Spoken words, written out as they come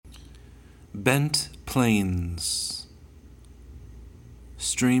Bent plains,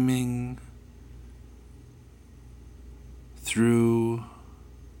 streaming through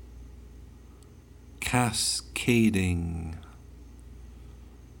cascading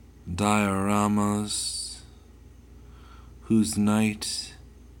dioramas whose night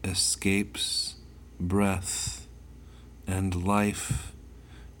escapes breath and life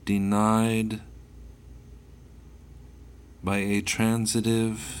denied by a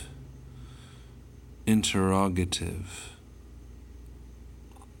transitive interrogative.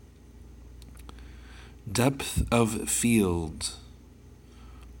 Depth of field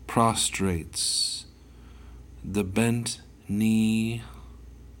prostrates, the bent knee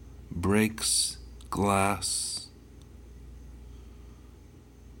breaks glass,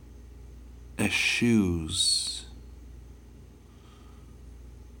 eschews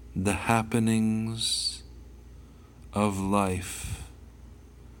the happenings of life,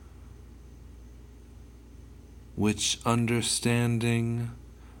 which understanding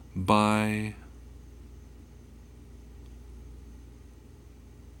by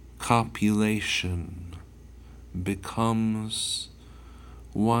copulation becomes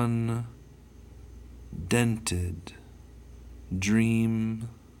one dented dream,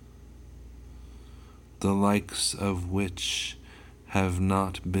 the likes of which have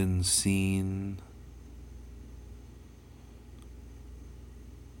not been seen.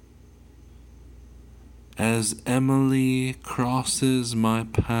 As Emily crosses my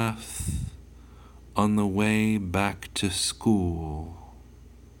path on the way back to school,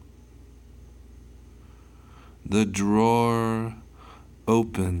 the drawer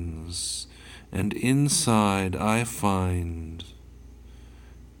opens, and inside I find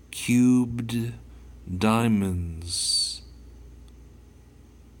cubed diamonds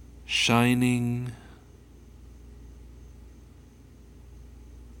shining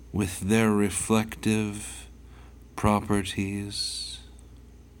with their reflective properties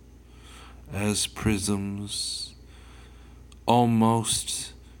as prisms,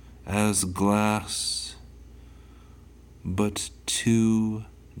 almost as glass, but too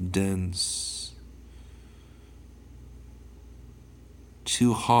dense,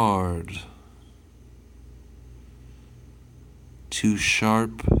 too hard, too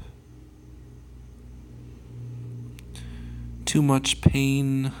sharp, too much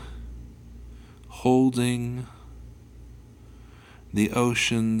pain holding the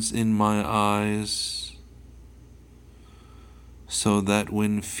oceans in my eyes, so that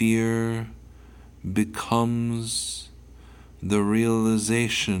when fear becomes the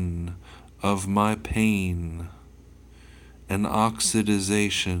realization of my pain, an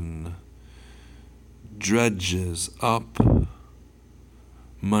oxidization dredges up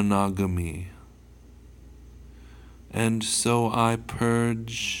monogamy. And so I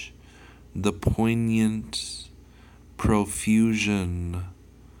purge the poignant profusion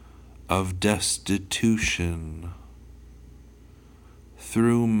of destitution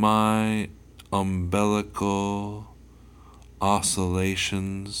through my umbilical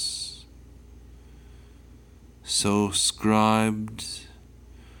oscillations, so scribed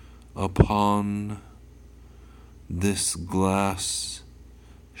upon this glass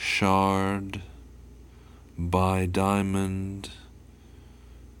shard by diamond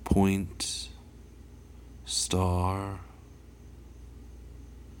point star.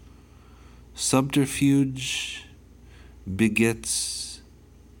 Subterfuge begets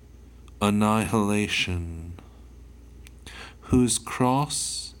annihilation, whose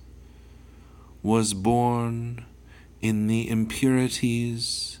cross was born in the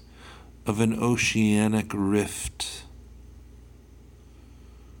impurities of an oceanic rift.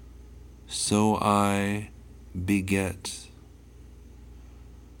 So I beget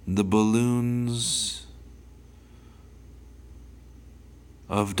the balloons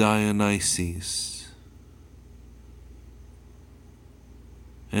of Dionysus,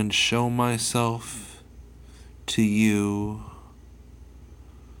 and show myself to you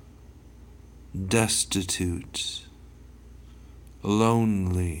destitute,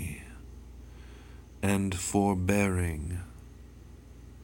 lonely, and forbearing.